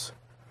allows.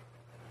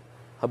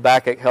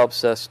 Habakkuk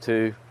helps us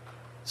to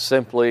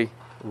simply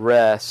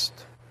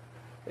rest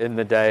in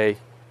the day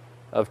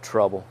of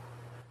trouble.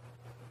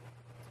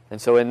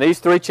 And so in these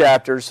 3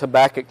 chapters,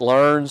 Habakkuk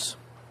learns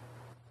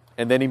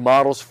and then he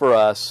models for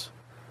us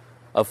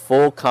a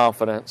full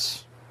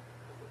confidence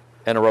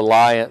and a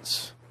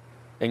reliance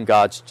in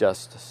God's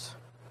justice.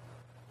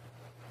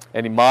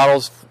 And he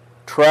models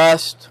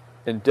trust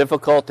in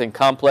difficult and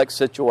complex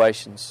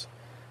situations.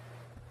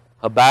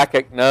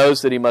 Habakkuk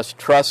knows that he must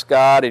trust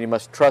God, and he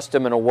must trust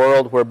Him in a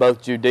world where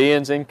both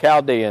Judeans and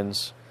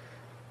Chaldeans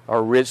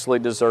are richly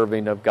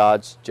deserving of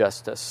God's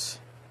justice.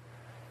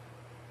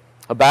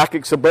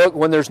 Habakkuk's a book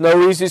when there's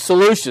no easy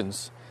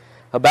solutions.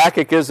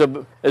 Habakkuk is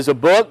a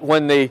book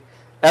when the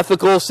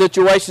ethical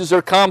situations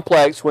are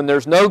complex, when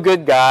there's no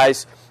good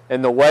guys,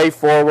 and the way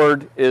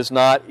forward is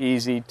not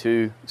easy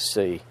to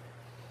see.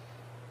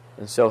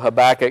 And so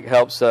Habakkuk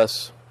helps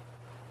us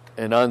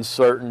in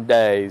uncertain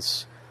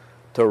days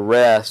to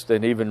rest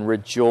and even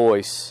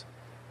rejoice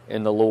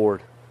in the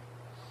Lord.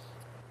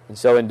 And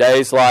so in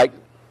days like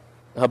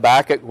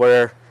Habakkuk,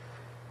 where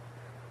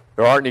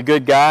there aren't any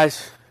good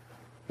guys,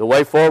 the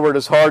way forward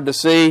is hard to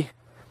see,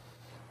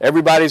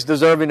 everybody's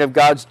deserving of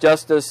God's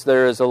justice,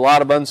 there is a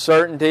lot of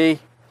uncertainty,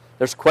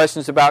 there's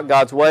questions about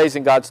God's ways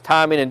and God's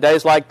timing. In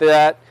days like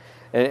that,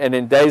 and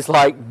in days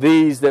like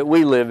these that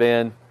we live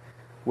in,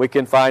 we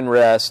can find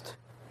rest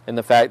in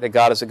the fact that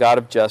God is a God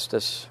of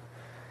justice,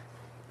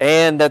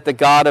 and that the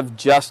God of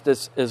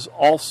justice is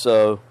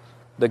also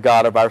the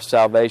God of our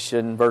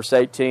salvation. Verse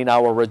 18, I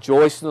will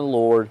rejoice in the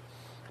Lord.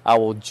 I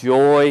will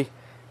joy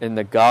in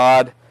the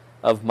God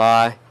of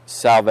my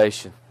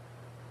salvation.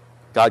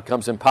 God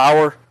comes in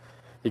power.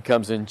 He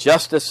comes in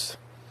justice.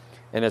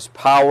 And His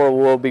power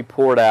will be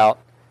poured out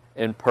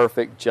in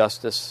perfect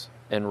justice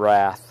and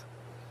wrath.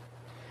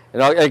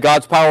 And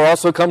God's power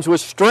also comes with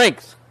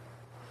strength.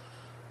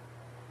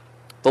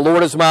 The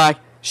Lord is my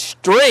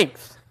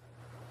strength.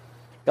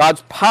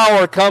 God's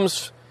power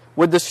comes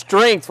with the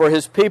strength for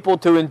His people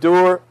to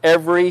endure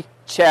every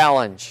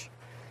challenge.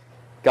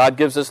 God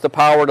gives us the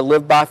power to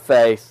live by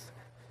faith,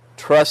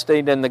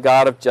 trusting in the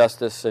God of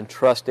justice and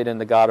trusting in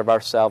the God of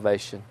our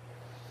salvation.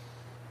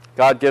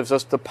 God gives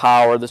us the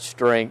power, the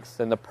strength,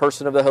 and the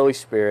person of the Holy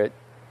Spirit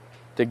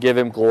to give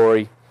Him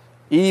glory,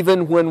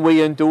 even when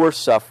we endure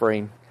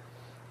suffering.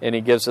 And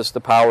He gives us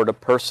the power to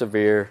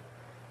persevere,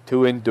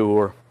 to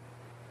endure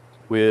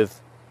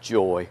with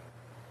joy.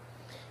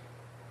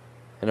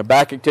 And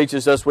Habakkuk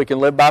teaches us we can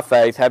live by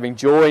faith, having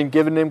joy in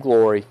giving Him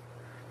glory,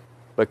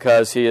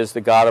 because He is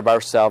the God of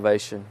our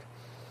salvation.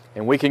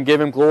 And we can give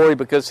Him glory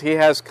because He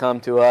has come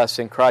to us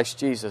in Christ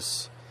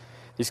Jesus.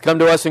 He's come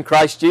to us in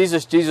Christ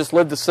Jesus. Jesus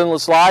lived a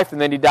sinless life, and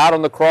then He died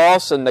on the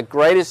cross, and the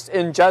greatest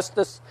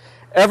injustice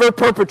ever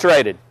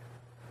perpetrated.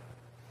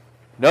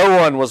 No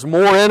one was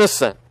more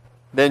innocent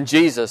than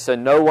Jesus,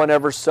 and no one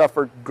ever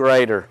suffered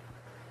greater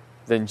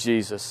than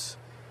Jesus.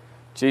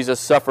 Jesus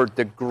suffered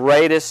the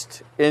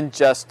greatest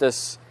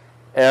injustice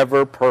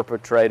ever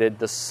perpetrated.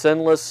 The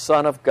sinless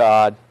Son of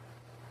God,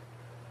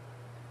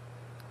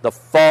 the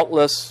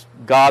faultless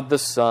God the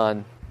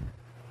Son,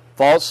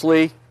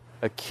 falsely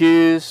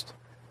accused,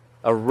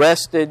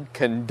 arrested,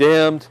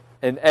 condemned,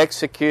 and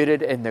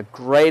executed in the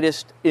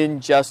greatest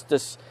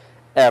injustice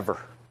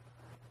ever.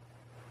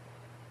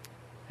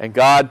 And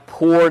God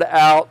poured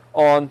out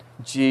on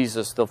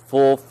Jesus the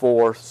full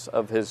force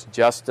of His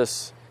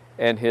justice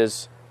and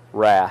His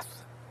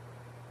wrath.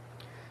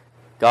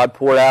 God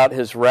poured out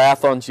His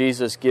wrath on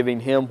Jesus,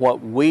 giving Him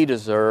what we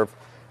deserve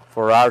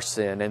for our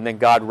sin. And then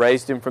God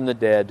raised Him from the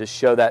dead to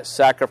show that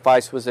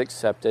sacrifice was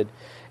accepted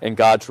and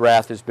God's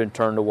wrath has been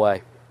turned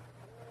away.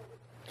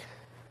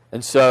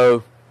 And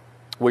so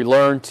we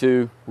learn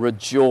to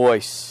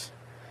rejoice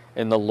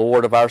in the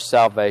Lord of our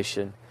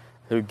salvation,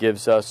 who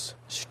gives us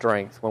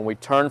strength. When we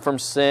turn from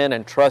sin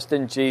and trust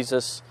in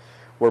Jesus,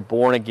 we're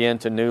born again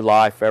to new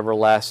life,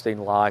 everlasting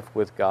life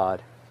with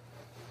God.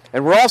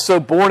 And we're also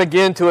born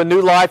again to a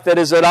new life that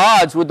is at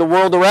odds with the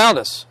world around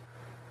us.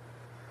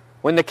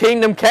 When the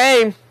kingdom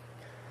came,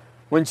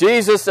 when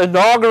Jesus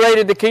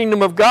inaugurated the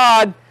kingdom of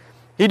God,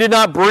 He did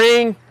not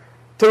bring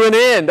to an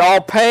end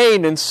all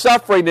pain and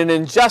suffering and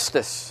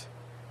injustice.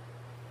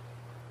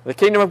 The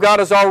kingdom of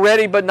God is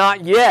already, but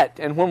not yet.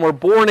 And when we're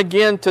born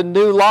again to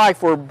new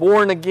life, we're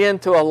born again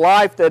to a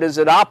life that is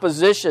at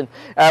opposition,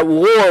 at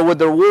war with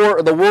the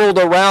world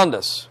around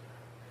us.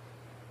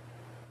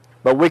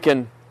 But we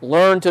can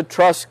learn to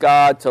trust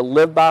God, to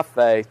live by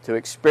faith, to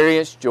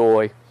experience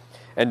joy,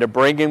 and to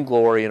bring Him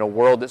glory in a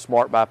world that's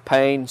marked by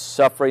pain,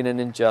 suffering, and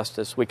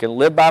injustice. We can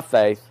live by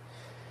faith,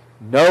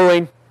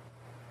 knowing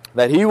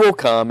that He will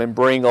come and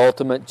bring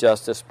ultimate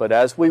justice. But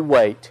as we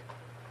wait,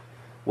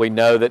 we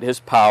know that His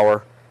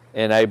power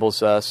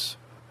enables us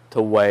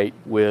to wait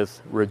with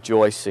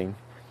rejoicing.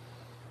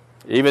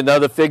 Even though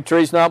the fig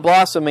tree's not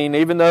blossoming,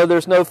 even though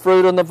there's no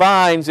fruit on the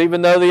vines,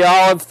 even though the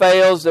olive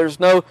fails, there's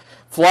no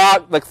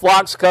flock, the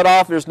flock's cut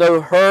off, there's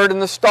no herd in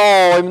the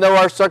stall, even though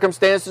our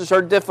circumstances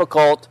are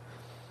difficult,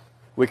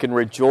 we can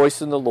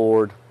rejoice in the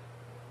Lord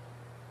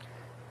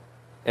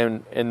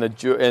and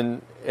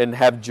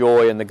have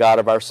joy in the God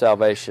of our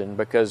salvation,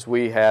 because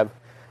we have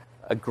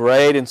a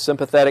great and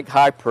sympathetic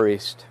high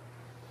priest.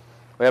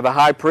 We have a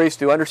high priest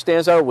who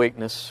understands our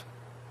weakness.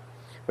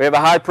 We have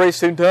a high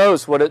priest who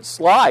knows what it's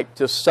like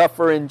to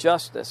suffer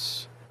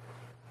injustice.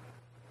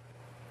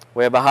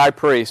 We have a high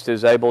priest who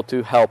is able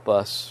to help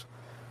us,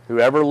 who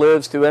ever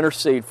lives to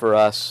intercede for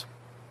us,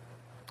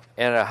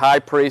 and a high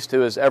priest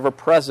who is ever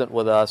present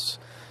with us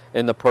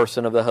in the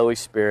person of the Holy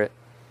Spirit.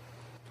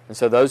 And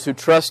so those who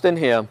trust in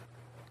Him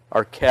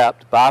are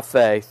kept by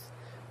faith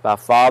by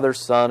Father,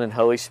 Son, and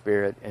Holy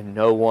Spirit, and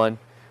no one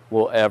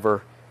will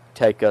ever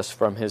take us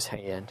from His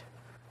hand.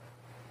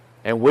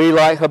 And we,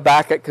 like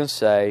Habakkuk, can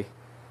say,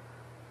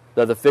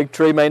 though the fig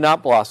tree may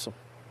not blossom,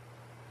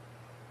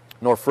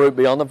 nor fruit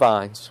be on the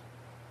vines,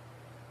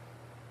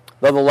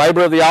 though the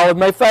labor of the olive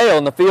may fail,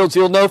 and the fields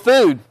yield no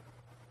food,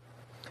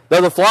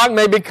 though the flock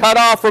may be cut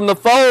off from the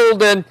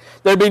fold, and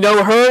there be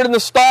no herd in the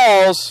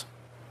stalls,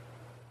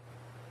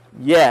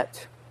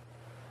 yet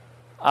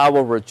I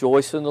will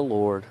rejoice in the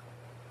Lord.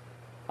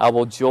 I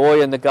will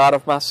joy in the God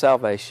of my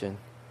salvation.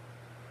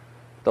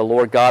 The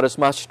Lord God is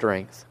my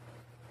strength.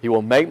 He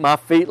will make my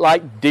feet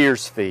like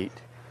deer's feet,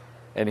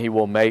 and He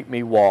will make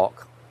me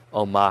walk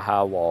on my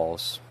high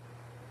walls.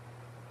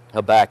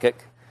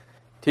 Habakkuk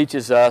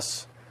teaches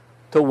us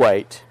to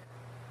wait,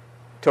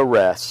 to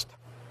rest,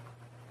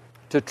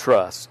 to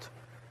trust,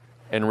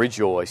 and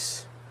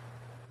rejoice,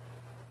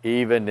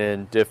 even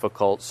in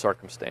difficult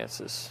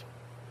circumstances.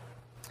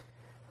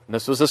 And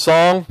this was a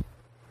song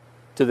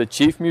to the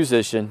chief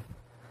musician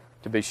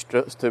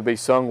to be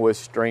sung with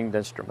stringed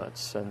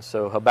instruments. And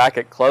so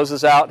Habakkuk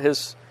closes out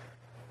his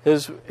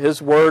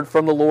word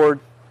from the Lord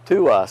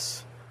to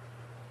us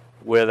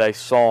with a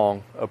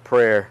song of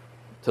prayer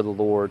to the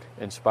Lord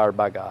inspired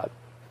by God.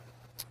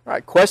 All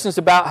right, questions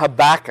about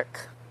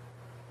Habakkuk?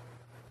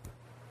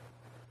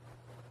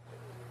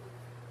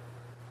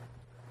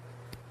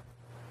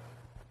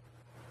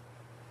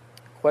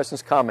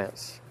 Questions,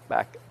 comments?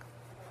 Habakkuk.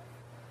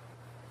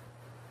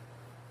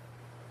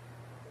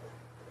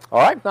 All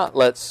right, if not,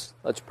 let's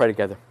pray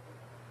together.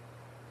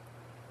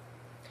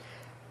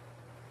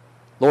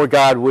 Lord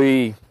God,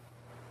 we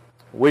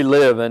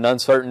live in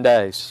uncertain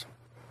days.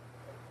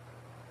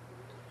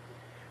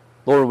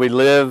 Lord, we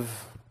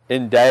live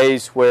in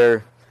days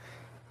where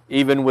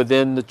even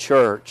within the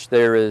church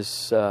there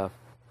is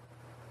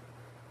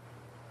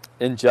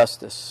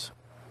injustice.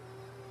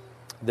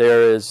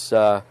 There is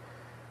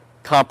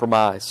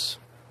compromise.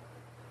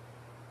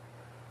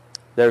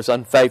 There's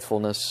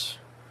unfaithfulness,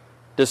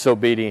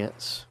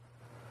 disobedience.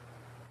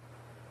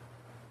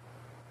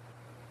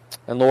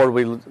 And Lord,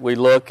 we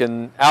look,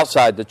 and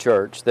outside the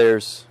church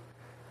there's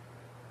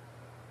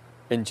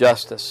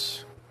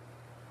injustice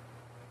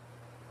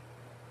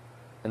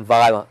and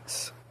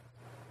violence.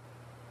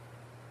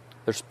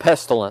 There's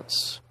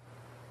pestilence.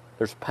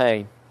 There's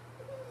pain.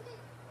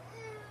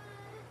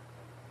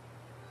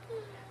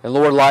 And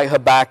Lord, like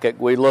Habakkuk,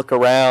 we look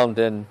around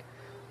and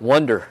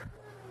wonder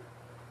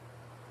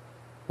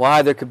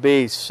why there could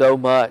be so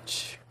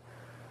much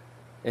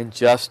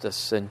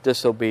injustice and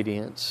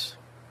disobedience.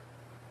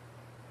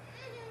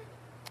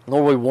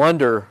 Lord, we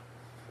wonder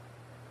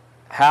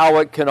how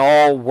it can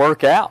all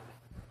work out.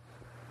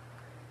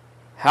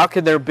 How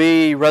can there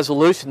be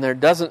resolution? There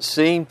doesn't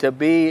seem to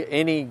be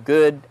any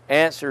good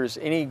answers,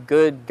 any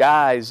good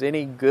guys,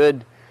 any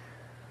good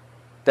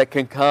that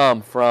can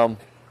come from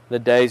the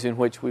days in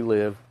which we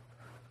live.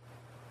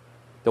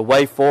 The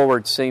way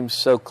forward seems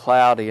so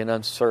cloudy and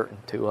uncertain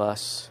to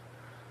us.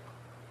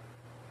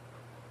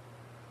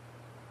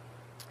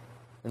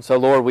 And so,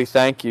 Lord, we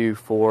thank You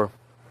for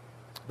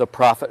the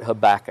prophet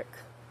Habakkuk,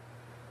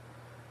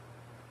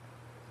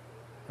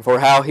 for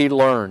how he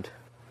learned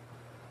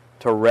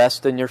to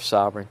rest in Your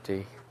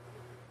sovereignty,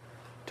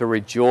 to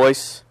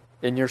rejoice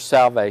in Your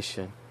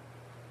salvation,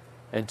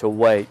 and to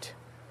wait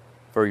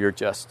for Your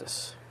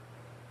justice.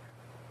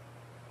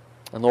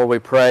 And Lord, we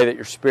pray that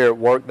Your Spirit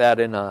work that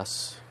in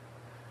us.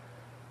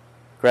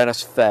 Grant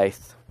us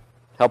faith.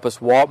 Help us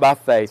walk by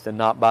faith and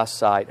not by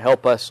sight.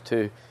 Help us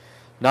to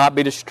not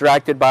be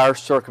distracted by our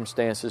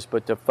circumstances,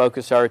 but to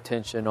focus our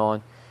attention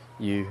on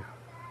You.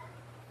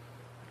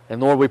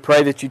 And Lord, we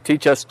pray that You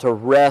teach us to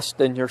rest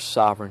in Your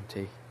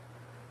sovereignty,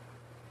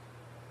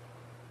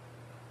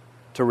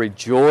 to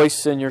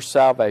rejoice in Your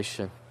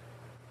salvation,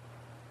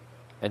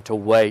 and to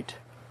wait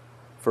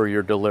for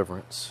Your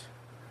deliverance.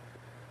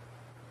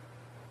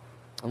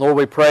 And Lord,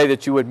 we pray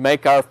that You would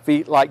make our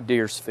feet like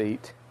deer's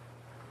feet,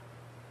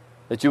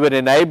 that You would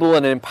enable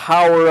and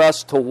empower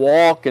us to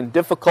walk in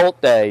difficult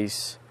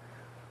days,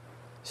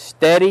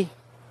 steady,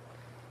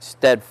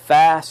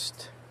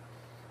 steadfast,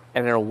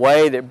 and in a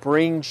way that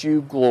brings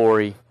You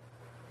glory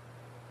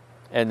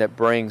and that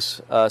brings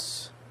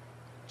us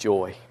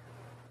joy.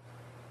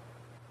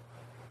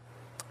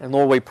 And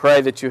Lord, we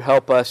pray that you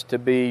help us to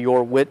be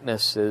your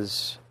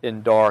witnesses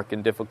in dark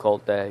and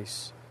difficult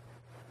days.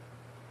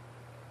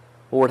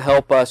 Lord,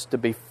 help us to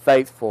be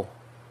faithful,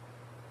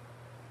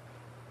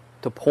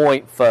 to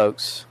point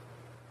folks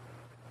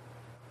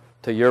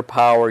to your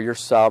power, your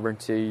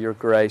sovereignty, your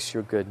grace,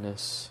 your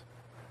goodness.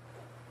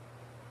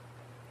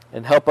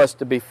 And help us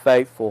to be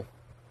faithful.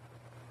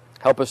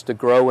 Help us to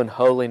grow in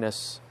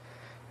holiness.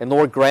 And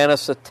Lord, grant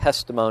us a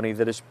testimony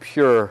that is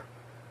pure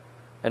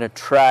and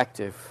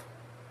attractive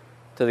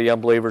to the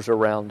unbelievers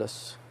around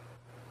us.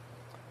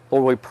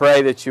 Lord, we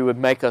pray that you would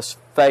make us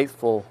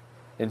faithful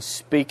in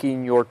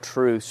speaking your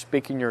truth,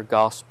 speaking your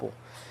gospel.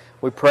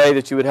 We pray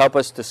that you would help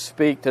us to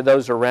speak to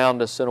those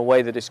around us in a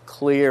way that is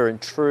clear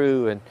and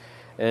true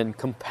and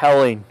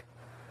compelling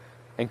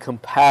and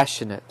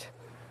compassionate.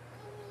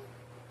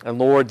 And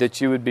Lord, that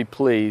you would be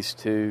pleased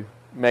to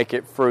make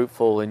it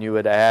fruitful and you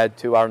would add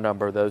to our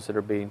number those that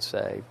are being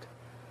saved.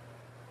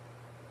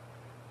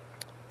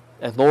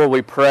 And Lord,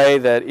 we pray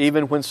that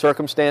even when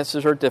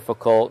circumstances are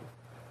difficult,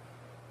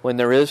 when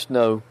there is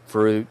no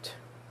fruit,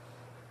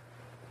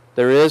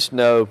 there is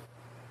no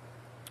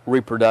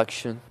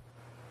reproduction,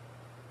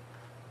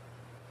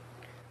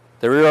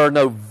 there are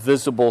no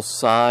visible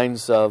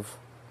signs of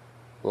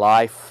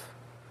life,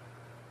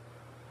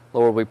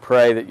 Lord, we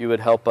pray that you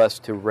would help us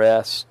to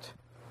rest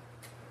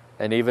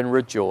and even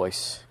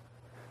rejoice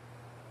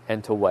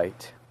and to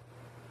wait.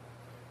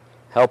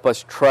 Help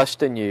us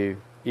trust in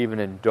you even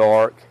in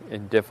dark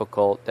and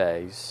difficult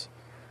days.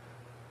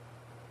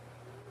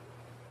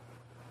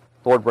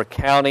 Lord,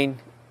 recounting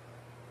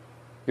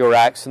your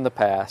acts in the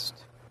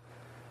past,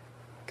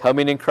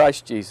 coming in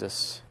Christ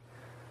Jesus,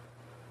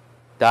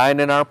 dying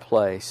in our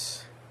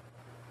place,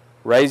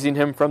 raising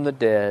him from the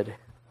dead,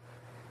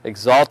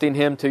 exalting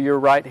him to your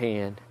right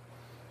hand,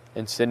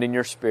 and sending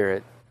your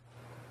Spirit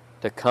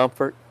to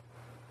comfort,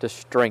 to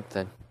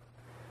strengthen,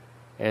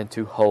 and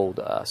to hold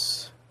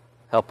us.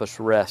 Help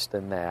us rest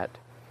in that.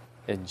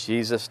 In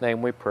Jesus'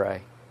 name we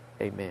pray.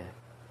 Amen.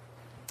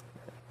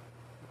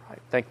 All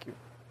right, thank you.